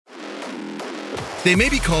They may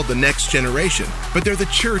be called the next generation, but they're the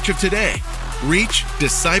church of today. Reach,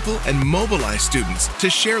 disciple, and mobilize students to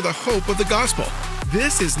share the hope of the gospel.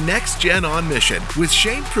 This is Next Gen on Mission with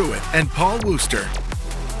Shane Pruitt and Paul Wooster.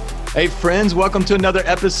 Hey friends, welcome to another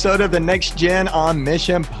episode of the Next Gen on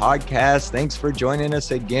Mission podcast. Thanks for joining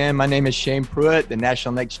us again. My name is Shane Pruitt, the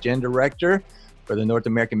National Next Gen Director for the North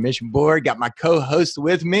American Mission Board. Got my co-host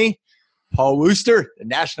with me, Paul Wooster, the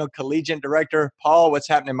National Collegiate Director. Paul, what's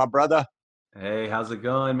happening, my brother? Hey, how's it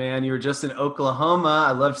going, man? You were just in Oklahoma.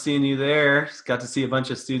 I love seeing you there. Just got to see a bunch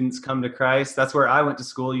of students come to Christ. That's where I went to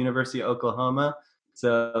school, University of Oklahoma.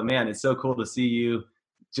 So, man, it's so cool to see you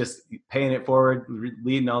just paying it forward,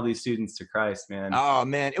 leading all these students to Christ, man. Oh,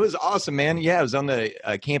 man, it was awesome, man. Yeah, I was on the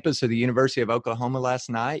campus of the University of Oklahoma last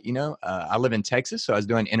night. You know, I live in Texas, so I was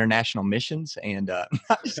doing international missions. And I'm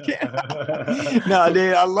just kidding. No,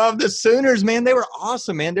 dude, I love the Sooners, man. They were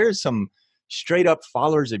awesome, man. There's some straight up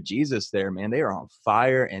followers of Jesus there, man. They are on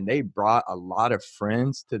fire, and they brought a lot of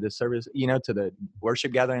friends to the service, you know, to the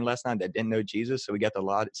worship gathering last night that didn't know Jesus. So we got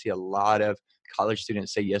to see a lot of college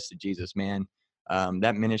students say yes to Jesus, man.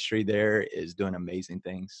 That ministry there is doing amazing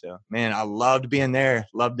things. So, man, I loved being there.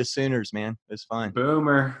 Loved the Sooners, man. It was fun.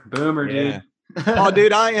 Boomer, yeah. dude. Oh,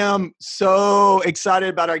 dude, I am so excited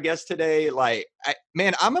about our guest today. Like,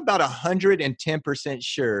 I'm about 110%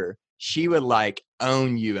 sure she would like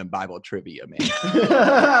own you in Bible trivia, man.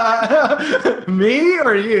 Me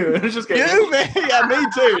or you? Just you, man. Yeah, me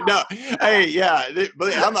too. No, hey, yeah,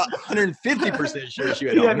 but I'm 150% sure she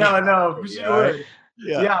would own me. No, for sure.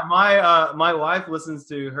 Yeah. Yeah, my wife listens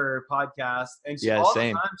to her podcast, and the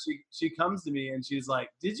time she comes to me and she's like,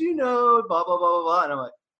 "Did you know blah blah blah blah blah?" And I'm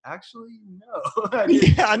like, "Actually, no."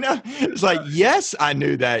 Yeah, I know. It's like, yes, I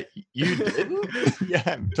knew that. You didn't? Yeah,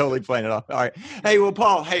 I'm totally playing it off. All right. Hey, well,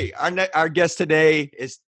 Paul. Hey, our guest today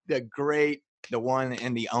is the one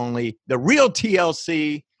and the only, the real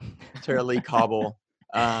TLC, Tara-Leigh Cobble.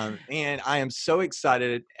 And I am so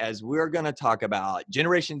excited as we're going to talk about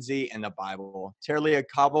Generation Z and the Bible. Tara-Leigh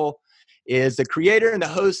Cobble is the creator and the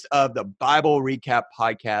host of the Bible Recap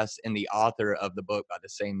podcast and the author of the book by the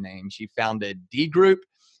same name. She founded D Group,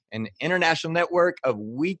 an international network of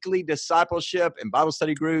weekly discipleship and Bible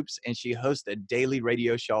study groups, and she hosts a daily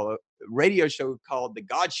radio show called The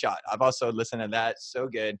God Shot. I've also listened to that. So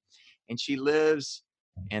good. And she lives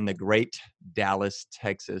in the great Dallas,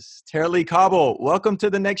 Texas. Tara-Leigh Cobble, welcome to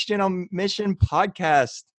the Next Gen on Mission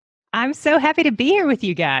podcast. I'm so happy to be here with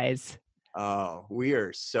you guys. Oh, we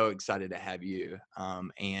are so excited to have you.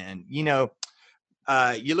 And you know,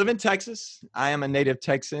 you live in Texas. I am a native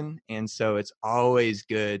Texan, and so it's always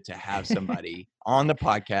good to have somebody on the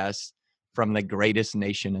podcast from the greatest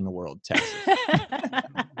nation in the world, Texas.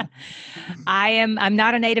 I'm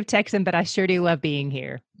not a native Texan, but I sure do love being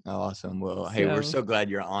here. Awesome. Well, hey, we're so glad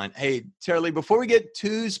you're on. Hey, Tara-Leigh, before we get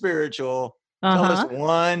too spiritual, tell us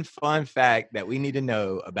one fun fact that we need to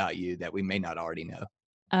know about you that we may not already know.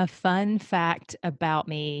 A fun fact about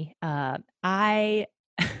me. One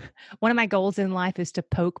of my goals in life is to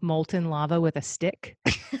poke molten lava with a stick.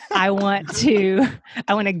 I want to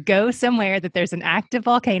go somewhere that there's an active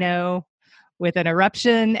volcano with an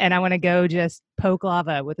eruption, and I want to go just poke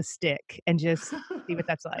lava with a stick and just see what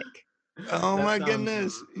that's like. Oh my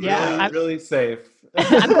goodness. Yeah. Really safe.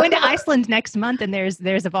 I'm going to Iceland next month, and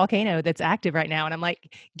there's a volcano that's active right now. And I'm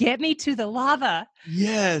like, get me to the lava.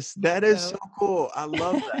 Yes, that is so cool. I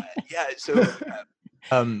love that. Yeah. So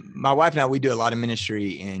my wife and I, we do a lot of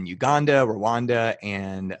ministry in Uganda, Rwanda,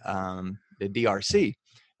 and the DRC.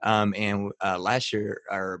 And last year,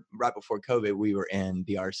 or right before COVID, we were in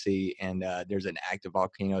DRC, and there's an active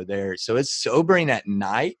volcano there. So it's sobering at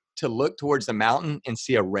night to look towards the mountain and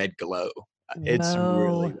see a red glow. It's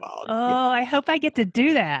really wild. Oh, yeah. I hope I get to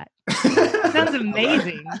do that. Sounds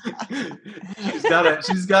amazing.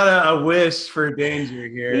 She's got a wish for danger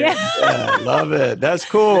here. Yeah. Yeah, love it. That's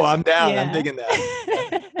cool. I'm down. Yeah. I'm digging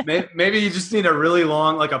that. Maybe you just need a really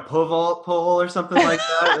long, like a pole vault pole or something like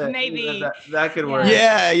that. Maybe that could work.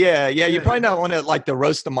 Yeah. You probably don't want to like the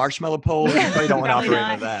roast the marshmallow pole. You probably don't want to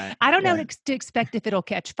operate with that. I don't know what to expect, if it'll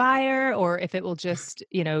catch fire or if it will just,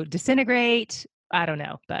 disintegrate. I don't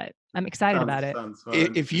know, but I'm excited about it.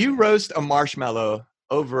 If you roast a marshmallow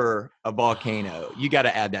over a volcano, you got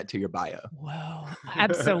to add that to your bio. Whoa.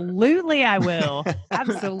 Absolutely, I will.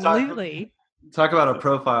 Absolutely. Talk about a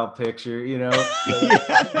profile picture, Yeah,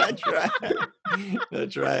 that's right.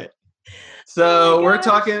 That's right. So we're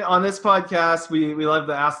talking on this podcast. We love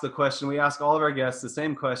to ask the question. We ask all of our guests the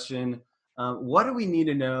same question. What do we need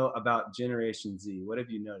to know about Generation Z? What have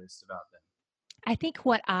you noticed about them? I think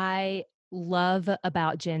what I love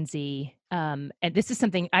about Gen Z, and this is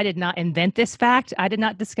something I did not invent this fact. I did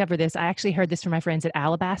not discover this. I actually heard this from my friends at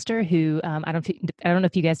Alabaster, who I don't know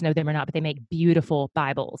if you guys know them or not, but they make beautiful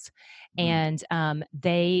Bibles. And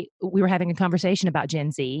we were having a conversation about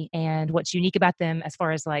Gen Z and what's unique about them as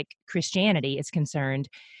far as like Christianity is concerned.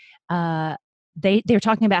 They're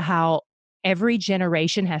talking about how every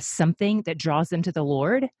generation has something that draws them to the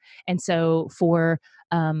Lord, and so for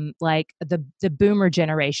like the boomer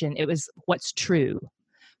generation, it was what's true.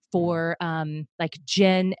 For like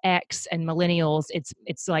Gen X and millennials,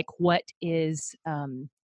 it's like what is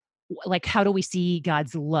like how do we see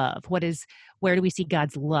God's love? Where do we see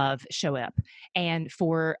God's love show up? And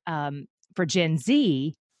for Gen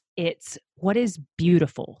Z, it's what is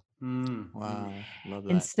beautiful. Wow, love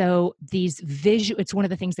And that. so it's one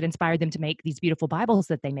of the things that inspired them to make these beautiful Bibles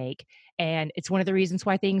that they make. And it's one of the reasons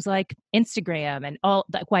why things like Instagram and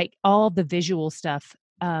all the visual stuff,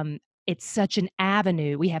 it's such an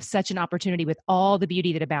avenue. We have such an opportunity with all the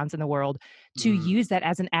beauty that abounds in the world to use that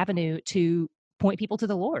as an avenue to point people to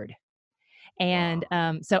the Lord. And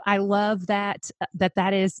so I love that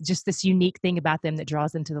is just this unique thing about them that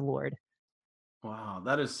draws them to the Lord. Wow,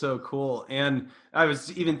 that is so cool. And I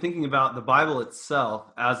was even thinking about the Bible itself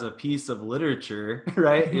as a piece of literature,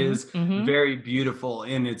 right? Is very beautiful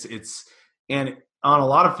in its and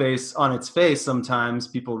on its face, sometimes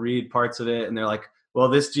people read parts of it and they're like, well,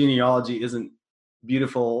 this genealogy isn't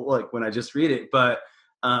beautiful like when I just read it. But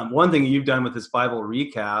one thing you've done with this Bible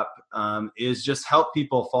recap is just help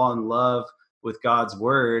people fall in love with God's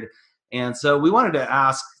word. And so we wanted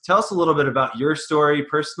to tell us a little bit about your story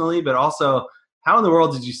personally, but also how in the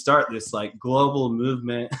world did you start this like global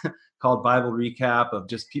movement called Bible Recap of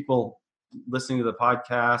just people listening to the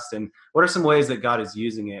podcast? And what are some ways that God is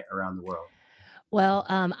using it around the world? Well,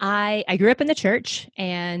 I grew up in the church,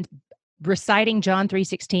 and reciting John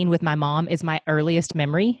 3:16 with my mom is my earliest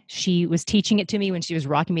memory. She was teaching it to me when she was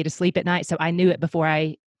rocking me to sleep at night, so I knew it before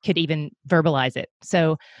I could even verbalize it.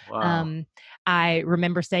 So I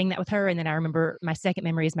remember saying that with her, and then I remember my second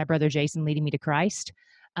memory is my brother Jason leading me to Christ.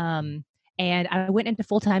 And I went into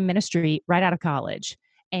full-time ministry right out of college,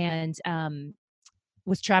 and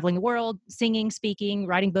was traveling the world, singing, speaking,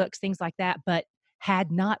 writing books, things like that, but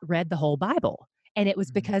had not read the whole Bible. And it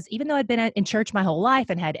was because even though I'd been in church my whole life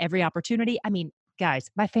and had every opportunity, I mean, guys,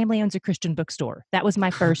 my family owns a Christian bookstore. That was my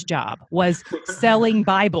first job, was selling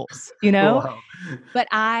Bibles, Wow. but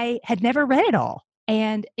I had never read it all.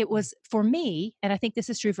 And it was for me, and I think this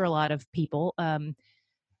is true for a lot of people,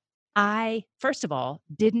 I, first of all,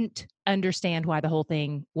 didn't understand why the whole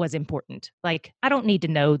thing was important. Like, I don't need to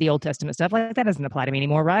know the Old Testament stuff. Like, that doesn't apply to me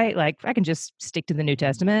anymore, right? Like, I can just stick to the New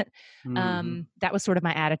Testament. That was sort of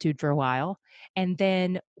my attitude for a while. And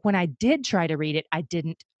then when I did try to read it, I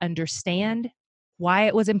didn't understand why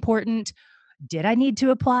it was important. Did I need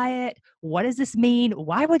to apply it? What does this mean?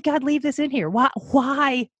 Why would God leave this in here?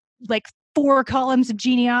 Why like 4 columns of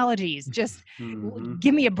genealogies? Just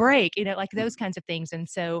give me a break, like those kinds of things. And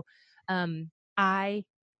so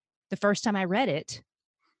the first time I read it,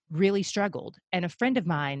 really struggled. And a friend of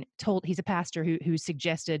mine he's a pastor who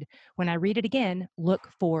suggested, when I read it again, look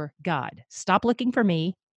for God. Stop looking for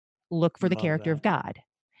me, look for the character of God.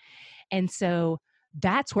 And so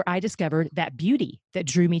that's where I discovered that beauty that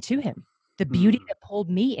drew me to him. The beauty that pulled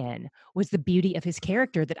me in was the beauty of his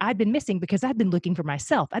character that I'd been missing because I'd been looking for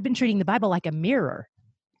myself. I'd been treating the Bible like a mirror,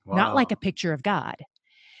 not like a picture of God.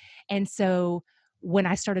 And so when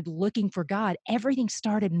I started looking for God, everything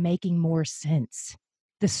started making more sense.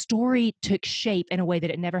 The story took shape in a way that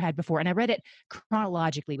it never had before. And I read it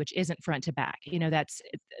chronologically, which isn't front to back.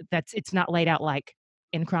 It's not laid out like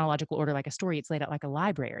in chronological order like a story. It's laid out like a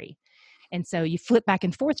library. And so you flip back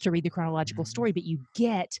and forth to read the chronological story, but you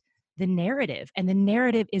get the narrative, and the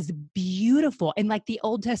narrative is beautiful. And like the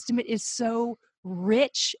Old Testament is so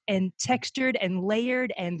rich and textured and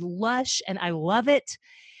layered and lush, and I love it.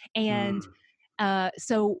 And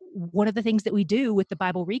so one of the things that we do with the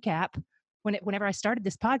Bible Recap, whenever I started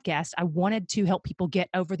this podcast, I wanted to help people get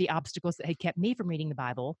over the obstacles that had kept me from reading the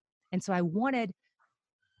Bible. And so I wanted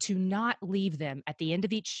to not leave them at the end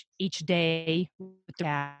of each day with the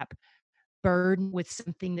app burdened with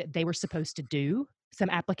something that they were supposed to do, some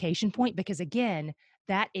application point, because again,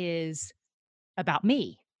 that is about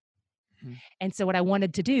me. And so what I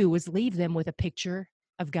wanted to do was leave them with a picture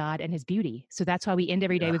of God and his beauty. So that's why we end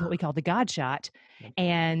every day with what we call the God shot.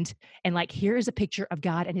 And like, here's a picture of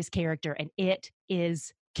God and his character, and it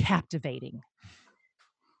is captivating.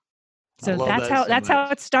 So that's how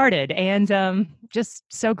it started. And just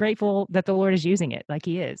so grateful that the Lord is using it like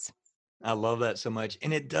he is. I love that so much.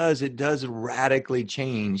 And it does radically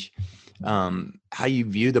change how you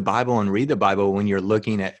view the Bible and read the Bible when you're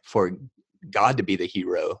looking at for God to be the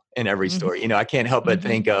hero in every story. I can't help but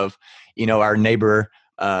think of, our neighbor,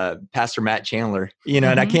 Pastor Matt Chandler, and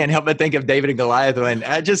I can't help but think of David and Goliath, and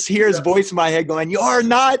I just hear his voice in my head going, "You're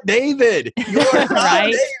not David." You're not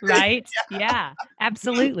Right, David. right. Yeah,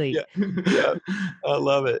 absolutely. Yeah. I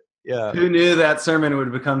love it. Yeah. Who knew that sermon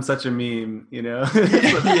would become such a meme, Yeah.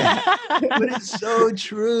 But it's so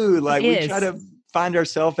true. Like we try to find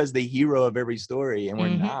ourselves as the hero of every story, and we're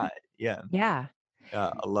not. Yeah. Yeah.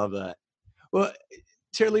 I love that. Well,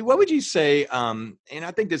 Tara-Leigh, what would you say? And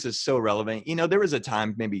I think this is so relevant. There was a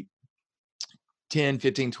time maybe 10,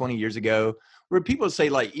 15, 20 years ago where people say,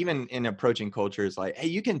 like, even in approaching cultures, like, hey,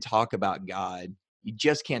 you can talk about God. You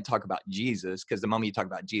just can't talk about Jesus, because the moment you talk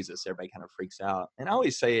about Jesus, everybody kind of freaks out. And I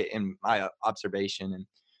always say it in my observation and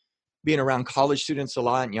being around college students a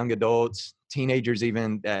lot and young adults, teenagers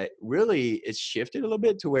even, that really it's shifted a little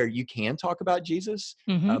bit to where you can talk about Jesus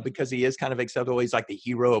because he is kind of acceptable. He's like the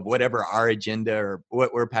hero of whatever our agenda or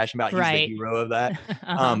what we're passionate about. He's the hero of that.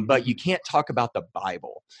 But you can't talk about the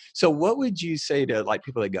Bible. So what would you say to like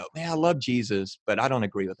people that go, man, I love Jesus, but I don't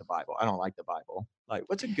agree with the Bible. I don't like the Bible. Like,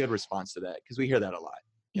 what's a good response to that? Because we hear that a lot.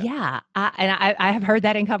 Yeah. I have heard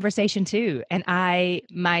that in conversation too. And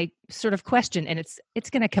my sort of question, and it's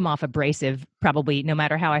going to come off abrasive probably no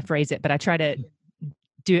matter how I phrase it, but I try to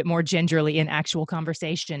do it more gingerly in actual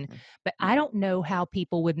conversation. But I don't know how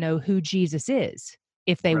people would know who Jesus is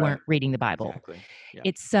if they weren't reading the Bible. Exactly. Yeah.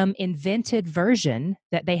 It's some invented version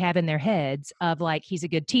that they have in their heads of like, he's a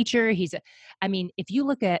good teacher. If you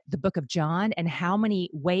look at the book of John and how many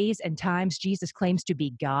ways and times Jesus claims to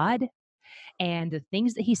be God, and the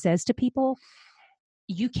things that he says to people,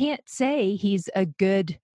 you can't say he's a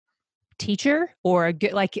good teacher or a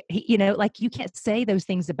good, you can't say those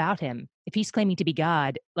things about him. If he's claiming to be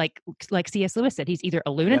God, like C.S. Lewis said, he's either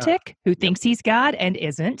a lunatic who thinks he's God and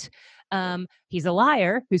isn't. He's a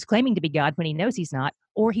liar who's claiming to be God when he knows he's not,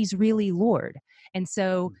 or he's really Lord. And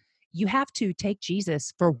so you have to take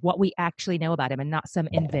Jesus for what we actually know about him and not some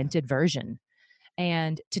invented version.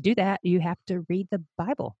 And to do that, you have to read the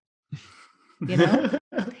Bible.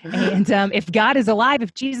 And if God is alive,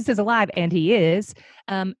 if Jesus is alive, and he is,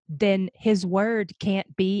 then his word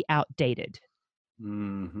can't be outdated.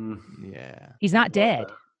 Yeah. He's not dead,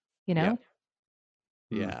 Yeah.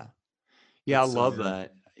 I love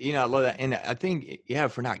that. I love that. And I think,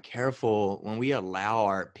 if we're not careful, when we allow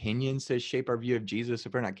our opinions to shape our view of Jesus,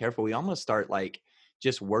 if we're not careful, we almost start like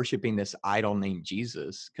just worshiping this idol named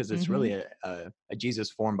Jesus, because it's really a Jesus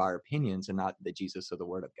formed by our opinions and not the Jesus of the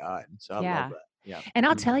Word of God. So I love that. Yeah. And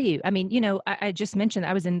I'll tell you, I just mentioned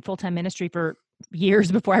I was in full-time ministry for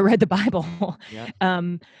years before I read the Bible.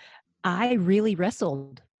 I really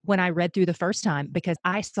wrestled when I read through the first time because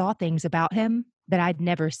I saw things about him that I'd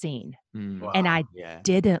never seen. And I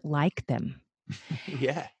didn't like them.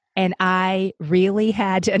 And I really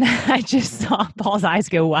had to, and I just saw Paul's eyes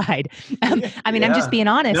go wide. I'm just being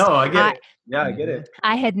honest. No, I get it. Yeah, I get it.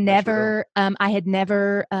 I had never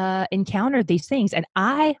encountered these things. And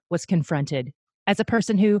I was confronted as a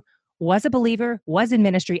person who was a believer, was in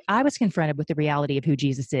ministry. I was confronted with the reality of who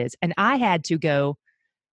Jesus is. And I had to go,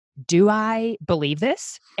 do I believe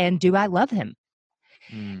this? And do I love him?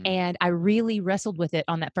 And I really wrestled with it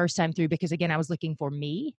on that first time through because, again, I was looking for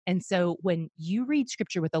me. And so when you read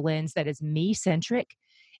scripture with a lens that is me-centric,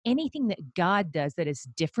 anything that God does that is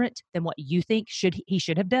different than what you think he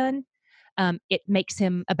should have done, it makes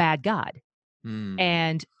him a bad God.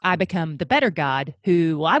 And I become the better God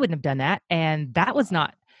who, I wouldn't have done that. And that was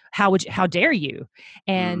not, how dare you?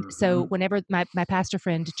 And so whenever my pastor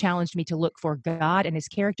friend challenged me to look for God and his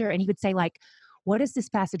character, and he would say, like, what does this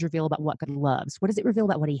passage reveal about what God loves? What does it reveal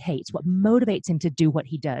about what he hates? What motivates him to do what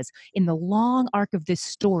he does? In the long arc of this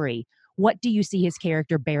story, what do you see his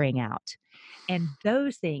character bearing out? And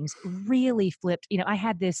those things really flipped. I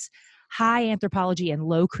had this high anthropology and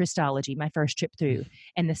low Christology my first trip through.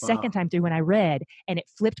 And the second time through when I read, and it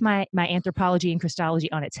flipped my anthropology and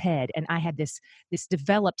Christology on its head. And I had this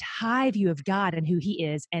developed high view of God and who he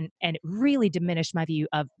is. And it really diminished my view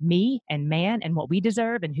of me and man and what we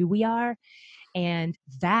deserve and who we are. And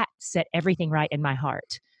that set everything right in my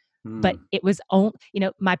heart. But it was only,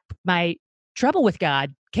 my trouble with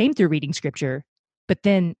God came through reading scripture, but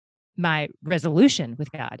then my resolution with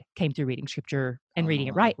God came through reading scripture and reading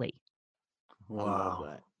it rightly.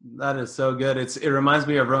 Wow. That is so good. It reminds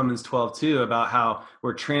me of Romans 12 too, about how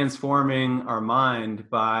we're transforming our mind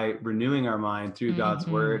by renewing our mind through God's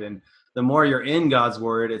word. And the more you're in God's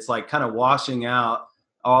word, it's like kind of washing out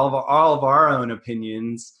all of our own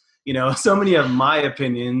opinions. So many of my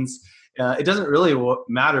opinions it doesn't really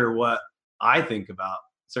matter what I think about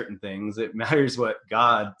certain things. It matters what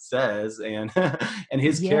God says, and and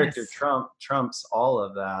His character Yes. trumps all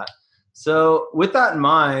of that. So, with that in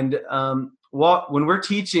mind, when we're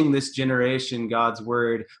teaching this generation God's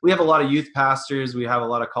word, we have a lot of youth pastors, we have a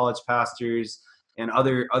lot of college pastors, and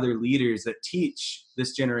other leaders that teach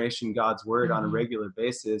this generation God's word on a regular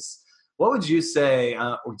basis. What would you say,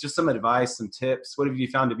 or just some advice, some tips? What have you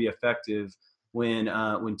found to be effective when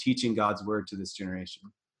teaching God's word to this generation?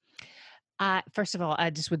 First of all,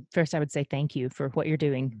 I would say thank you for what you're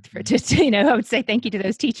doing. I would say thank you to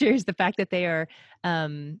those teachers, the fact that they are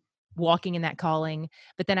walking in that calling.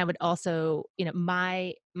 But then I would also,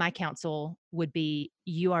 my counsel would be,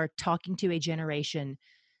 you are talking to a generation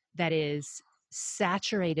that is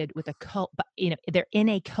saturated with they're in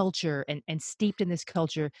a culture and steeped in this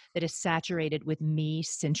culture that is saturated with me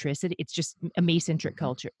centricity. It's just a me centric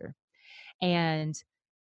culture. And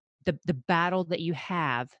the battle that you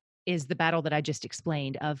have is the battle that I just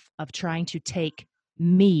explained of trying to take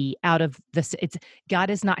me out of this. God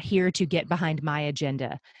is not here to get behind my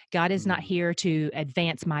agenda. God is not here to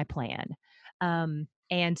advance my plan.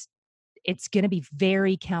 And it's going to be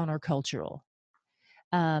very countercultural.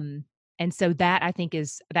 And so that I think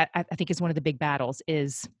is one of the big battles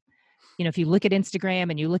is, if you look at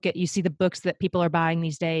Instagram and you see the books that people are buying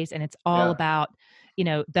these days, and it's all about,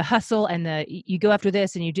 the hustle and you go after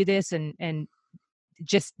this and you do this and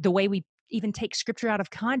just the way we even take scripture out of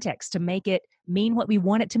context to make it mean what we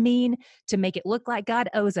want it to mean, to make it look like God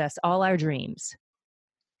owes us all our dreams.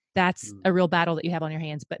 That's a real battle that you have on your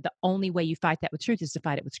hands. But the only way you fight that with truth is to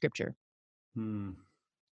fight it with scripture.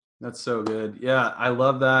 That's so good. Yeah, I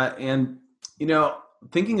love that. And,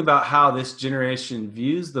 thinking about how this generation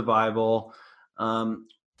views the Bible,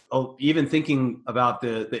 even thinking about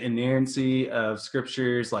the inerrancy of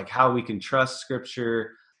scriptures, like how we can trust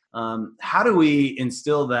scripture. How do we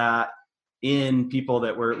instill that in people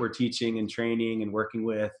that we're teaching and training and working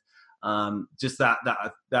with? Just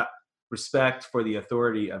that respect for the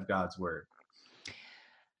authority of God's word.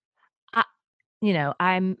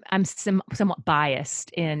 I'm somewhat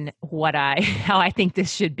biased in how I think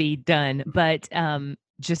this should be done, but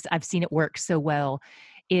just I've seen it work so well,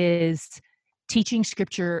 is teaching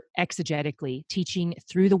scripture exegetically, teaching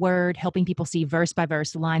through the word, helping people see verse by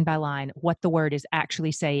verse, line by line, what the word is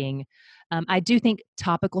actually saying. I do think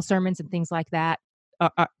topical sermons and things like that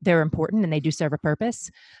they're important and they do serve a purpose,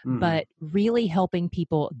 but really helping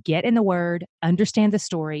people get in the word, understand the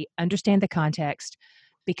story, understand the context,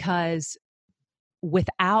 because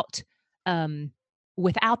without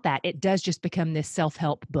that, it does just become this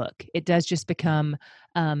self-help book. It does just become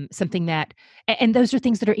something that, and those are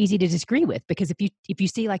things that are easy to disagree with, because if you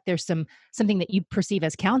see like there's something that you perceive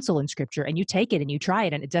as counsel in scripture and you take it and you try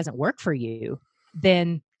it and it doesn't work for you,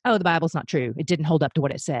 then, the Bible's not true. It didn't hold up to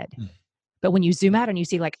what it said. But when you zoom out and you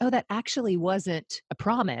see like, that actually wasn't a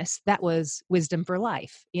promise, that was wisdom for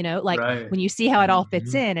life, Right. When you see how it all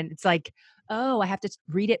fits in, and it's like, I have to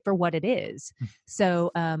read it for what it is.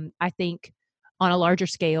 So I think on a larger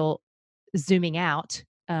scale, zooming out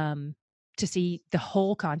to see the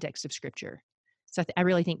whole context of scripture. So I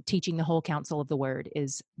really think teaching the whole counsel of the word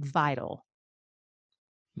is vital.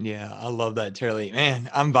 Yeah, I love that, Terry. Man,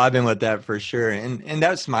 I'm vibing with that for sure. And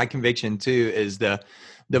that's my conviction too, is the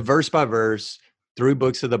verse by verse through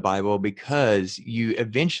books of the Bible, because you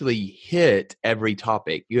eventually hit every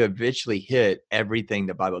topic. You eventually hit everything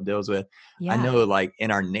the Bible deals with. Yeah. I know, like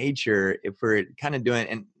in our nature, if we're kind of doing,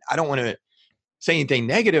 and I don't want to say anything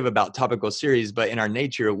negative about topical series, but in our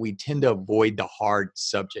nature, we tend to avoid the hard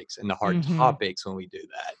subjects and the hard topics when we do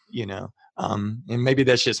that, and maybe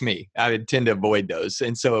that's just me. I would tend to avoid those.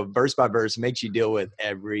 And so verse by verse makes you deal with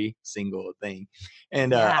every single thing.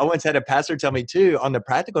 And I once had a pastor tell me too, on the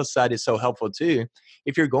practical side is so helpful too.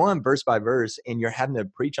 If you're going verse by verse and you're having to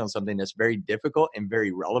preach on something that's very difficult and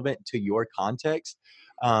very relevant to your context,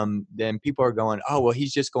 then people are going, oh, well,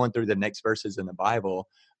 he's just going through the next verses in the Bible.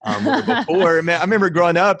 Before, man, I remember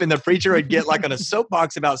growing up and the preacher would get like on a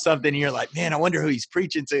soapbox about something and you're like, man, I wonder who he's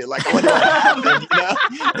preaching to. Like, I wonder what happened,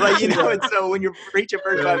 and so when you're preaching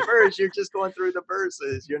verse by verse, you're just going through the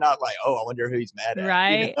verses. You're not like, oh, I wonder who he's mad at.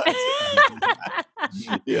 Right.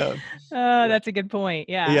 Yeah. Oh, that's a good point.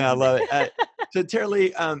 Yeah. Yeah, I love it. So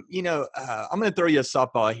Terry, I'm going to throw you a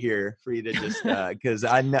softball here for you to just, because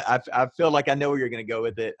I feel like I know where you're going to go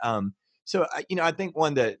with it. So, I think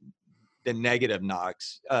one that the negative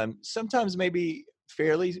knocks, sometimes maybe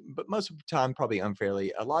fairly, but most of the time probably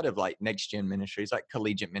unfairly, a lot of like next gen ministries, like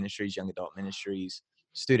collegiate ministries, young adult ministries,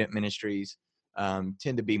 student ministries,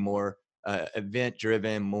 tend to be more event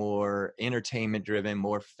driven, more entertainment driven,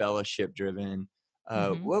 more fellowship driven.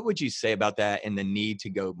 Mhm. What would you say about that and the need to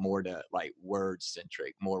go more to like word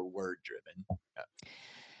centric, more word driven?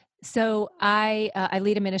 So I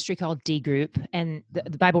lead a ministry called D Group, and the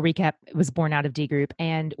Bible Recap was born out of D Group,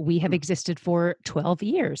 and we have Hmm. existed for 12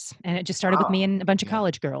 years. And it just started with me Wow. and a bunch of Yeah.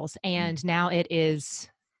 college girls, and now it is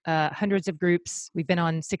hundreds of groups. We've been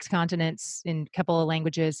on 6 continents in a couple of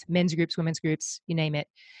languages, men's groups, women's groups, you name it.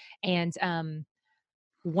 And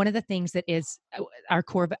one of the things that is our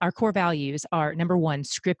core values are number one,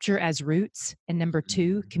 Scripture as roots, and number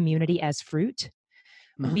two, community as fruit.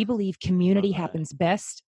 We Mhm. believe Love community that. happens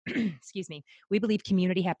best. Excuse me. We believe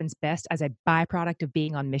community happens best as a byproduct of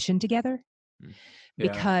being on mission together. Mm.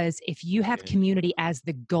 Yeah. Because if you have Good. community as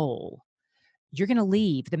the goal, you're going to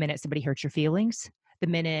leave the minute somebody hurts your feelings, the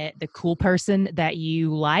minute the cool person that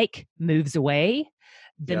you like moves away,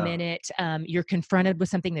 the Yeah. minute you're confronted with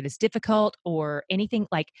something that is difficult or anything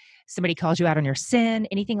like somebody calls you out on your sin,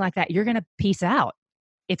 anything like that, you're going to peace out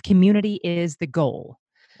if community is the goal.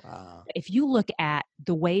 Wow. If you look at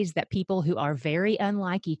the ways that people who are very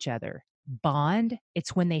unlike each other bond,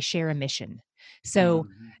 it's when they share a mission. So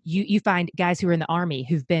Mhm. you find guys who are in the army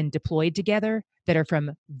who've been deployed together that are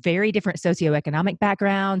from very different socioeconomic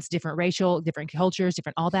backgrounds, different racial, different cultures,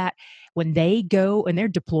 different all that. When they go and they're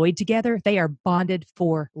deployed together, they are bonded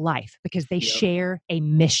for life because they Yep. share a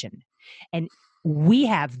mission. And we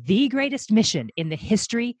have the greatest mission in the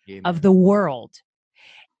history of Amen. the world,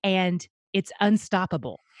 and it's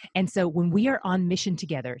unstoppable. And so when we are on mission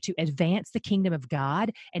together to advance the kingdom of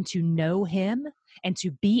God and to know him and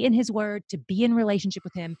to be in his word, to be in relationship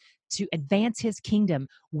with him, to advance his kingdom,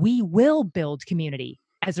 we will build community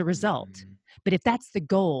as a result. Mm. But if that's the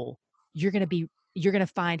goal, you're going to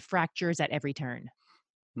find fractures at every turn.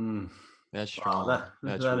 Mm. That's Wow, strong. that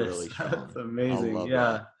That's that really is that's strong. I amazing. love Yeah.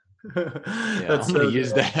 that. Yeah, That's I'm gonna so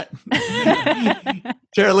use good. that.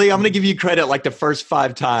 Charlie, I'm gonna give you credit like the first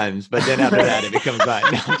 5 times, but then after that it becomes mine.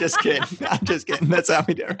 No, I'm just kidding. I'm just kidding. That's how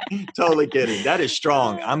we do it. Totally kidding. That is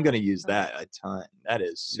strong. I'm gonna use that a ton. That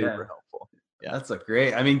is Yeah. super helpful. Yeah. That's a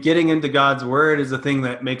great. I mean, getting into God's word is a thing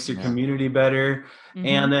that makes your Yeah. community better, Mhm.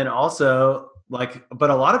 and then also like,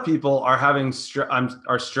 but a lot of people are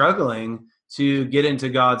are struggling to get into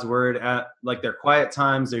God's word at like their quiet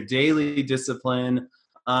times, their daily discipline.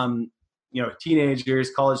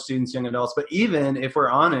 Teenagers, college students, young adults. But even if we're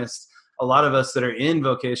honest, a lot of us that are in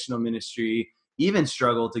vocational ministry even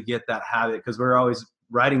struggle to get that habit because we're always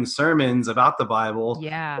writing sermons about the Bible,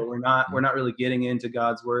 Yeah. but we're not really getting into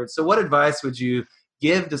God's word. So what advice would you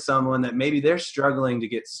give to someone that maybe they're struggling to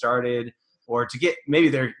get started, or to get, maybe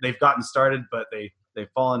they've gotten started but they've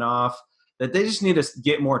fallen off, that they just need to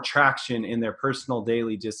get more traction in their personal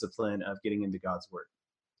daily discipline of getting into God's word?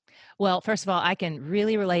 Well, first of all, I can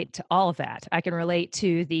really relate to all of that. I can relate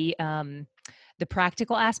to the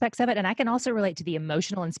practical aspects of it, and I can also relate to the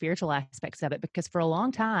emotional and spiritual aspects of it because for a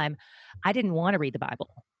long time, I didn't want to read the Bible,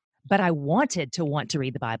 but I wanted to want to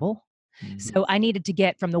read the Bible. Mhm. So I needed to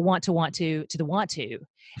get from the want to the want to,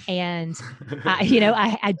 and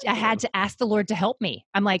I had to ask the Lord to help me.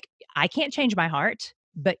 I'm like, I can't change my heart,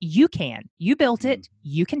 but you can. You built it.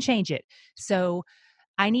 You can change it. So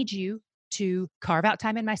I need you to carve out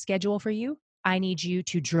time in my schedule for you. I need you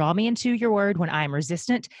to draw me into your word when I am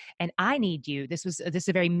resistant. And I need you, this is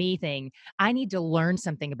a very me thing. I need to learn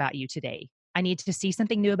something about you today. I need to see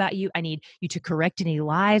something new about you. I need you to correct any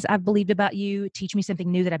lies I've believed about you, teach me something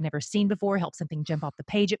new that I've never seen before, help something jump off the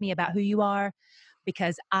page at me about who you are,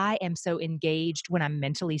 because I am so engaged when I'm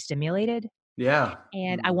mentally stimulated Yeah.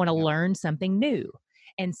 and I want to Yeah. learn something new.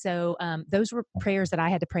 And so those were prayers that I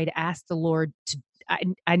had to pray to ask the Lord to.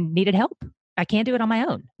 I needed help. I can't do it on my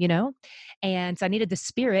own, and so I needed the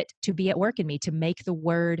Spirit to be at work in me to make the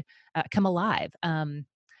Word come alive. I'm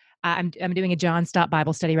doing a John Stott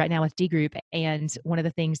Bible study right now with D Group, and one of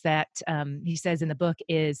the things that he says in the book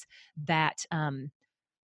is that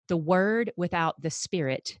the Word without the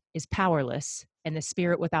Spirit is powerless, and the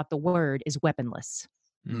Spirit without the Word is weaponless.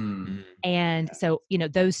 Mhm. And so,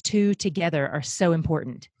 those two together are so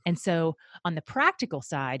important. And so, on the practical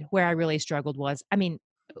side, where I really struggled was, I mean,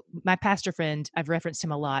 my pastor friend, I've referenced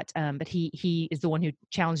him a lot, but he is the one who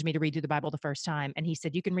challenged me to read through the Bible the first time. And he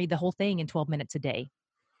said, you can read the whole thing in 12 minutes a day,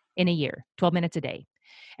 in a year, 12 minutes a day.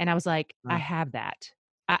 And I was like, I Mm. have that.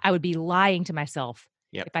 I would be lying to myself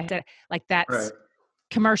Yep. if I said, like, that's Right.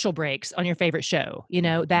 commercial breaks on your favorite show,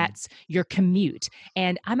 that's your commute.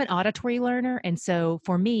 And I'm an auditory learner. And so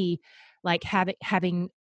for me, like having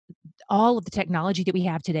all of the technology that we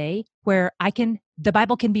have today where the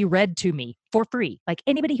Bible can be read to me for free. Like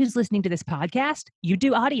anybody who's listening to this podcast, you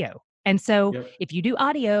do audio. And so Yep. if you do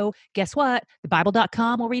audio, guess what? The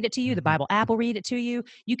Bible.com will read it to you. The Bible app will read it to you.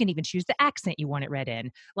 You can even choose the accent you want it read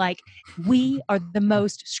in. Like, we are the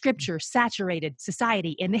most scripture saturated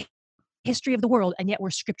society in the history of the world, and yet we're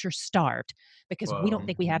scripture starved because we don't Whoa.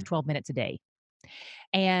 think we have 12 minutes a day.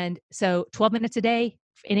 And so 12 minutes a day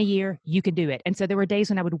in a year, you can do it. And so there were days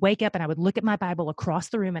when I would wake up and I would look at my Bible across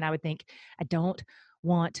the room and I would think, I don't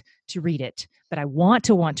want to read it, but I want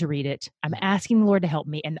to read it. I'm asking the Lord to help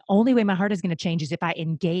me. And the only way my heart is going to change is if I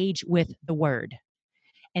engage with the word.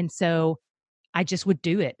 And so I just would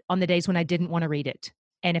do it on the days when I didn't want to read it.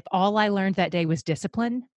 And if all I learned that day was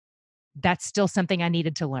discipline, that's still something I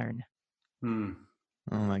needed to learn. Hmm.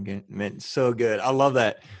 Oh my goodness, man, so good. I love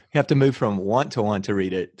that. You have to move from want to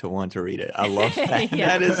read it to want to read it. I love that.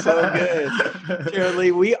 Yeah. That is so good.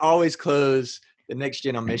 Shirley, we always close the Next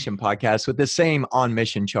Gen on Mission podcast with the same on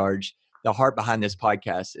mission charge. The heart behind this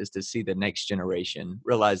podcast is to see the next generation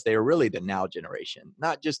realize they are really the now generation,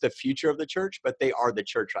 not just the future of the church, but they are the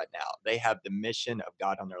church right now. They have the mission of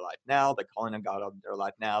God on their life now, the calling of God on their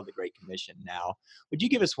life now, the Great Commission now. Would you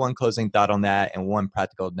give us one closing thought on that and one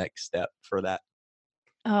practical next step for that?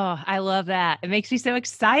 Oh, I love that. It makes me so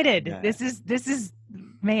excited. Yeah. This is,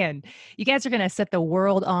 man, you guys are going to set the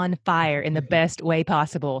world on fire in the best way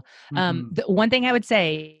possible. Mhm. The one thing I would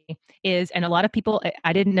say is, and a lot of people,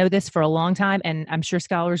 I didn't know this for a long time, and I'm sure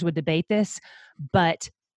scholars would debate this, but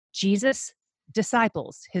Jesus'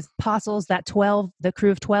 disciples, his apostles, that 12, the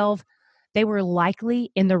crew of 12, they were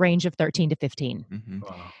likely in the range of 13 to 15. Mm-hmm.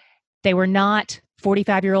 Wow. They were not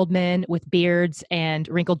 45-year-old men with beards and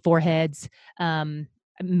wrinkled foreheads.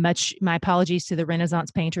 My apologies to the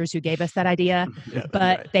Renaissance painters who gave us that idea, Yeah,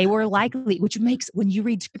 but right. they were likely, which makes, when you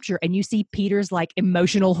read scripture and you see Peter's like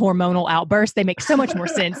emotional hormonal outbursts, they make so much more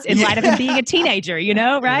sense in light of him being a teenager,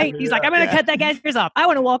 right? He's like, I'm going to cut that guy's ears off. I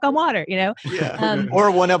want to walk on water, Yeah.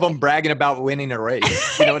 Or one of them bragging about winning a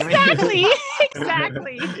race. You know what I mean?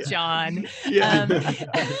 Exactly, John. Yeah.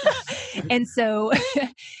 And so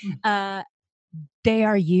they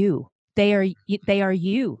are you. They are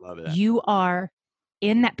you. Love that. You are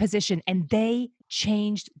in that position, and they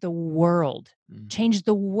changed the world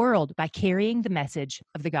by carrying the message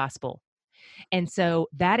of the gospel. And so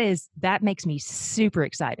that makes me super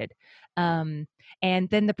excited. And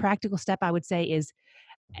then the practical step I would say is,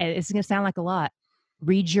 it's going to sound like a lot,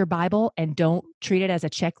 read your Bible and don't treat it as a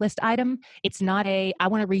checklist item. It's not I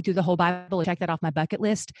want to read through the whole Bible and check that off my bucket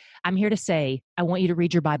list. I'm here to say, I want you to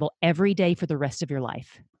read your Bible every day for the rest of your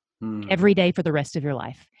life. Every day for the rest of your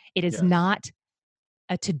life. It is not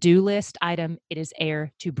a to-do list item. It is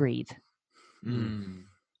air to breathe.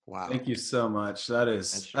 Wow. Thank you so much. That is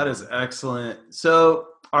strong. excellent. So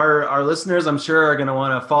our listeners, I'm sure, are going to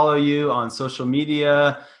want to follow you on social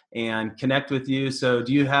media and connect with you. So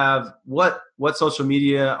do you have what social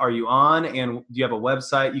media are you on, and do you have a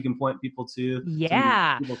website you can point people to?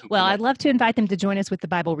 Yeah. Well, I'd love to invite them to join us with the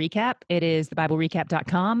Bible Recap. It is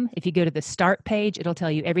thebiblerecap.com. If you go to the start page, it'll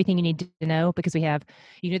tell you everything you need to know, because you can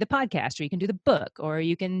do the podcast, or you can do the book, or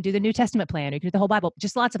you can do the New Testament plan, or you can do the whole Bible,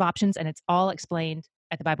 just lots of options. And it's all explained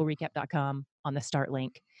at thebiblerecap.com on the start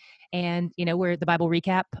link. And, we're the Bible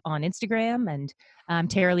Recap on Instagram, and I'm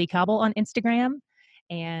Tara Lee Cobble on Instagram.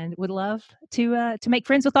 And would love to make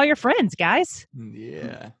friends with all your friends, guys.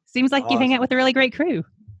 Yeah. Seems like you hang out with a really great crew.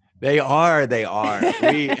 They are.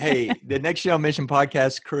 Hey, the Next Gen Mission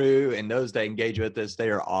podcast crew and those that engage with us, they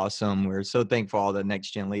are awesome. We're so thankful for all the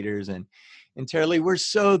Next Gen leaders. And Tara Lee, we're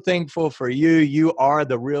so thankful for you. You are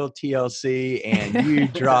the real TLC, and you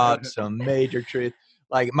drop some major truth.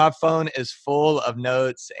 Like, my phone is full of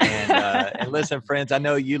notes, and listen, friends, I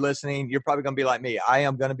know you listening, you're probably going to be like me. I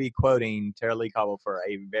am going to be quoting Tara Lee Cobble for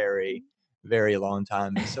a very, very long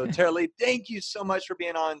time. So Tara Lee, thank you so much for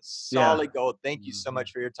being on Solid Gold. Thank you so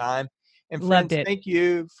much for your time. And friends, thank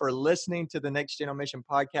you for listening to the Next Gen on Mission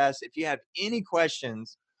podcast. If you have any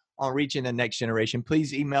questions on reaching the next generation,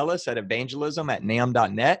 please email us at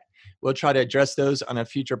evangelism@nam.net. We'll try to address those on a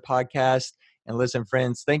future podcast. And listen,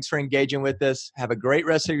 friends, thanks for engaging with us. Have a great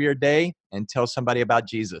rest of your day, and tell somebody about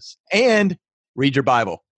Jesus. And read your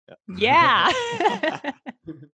Bible. Yeah.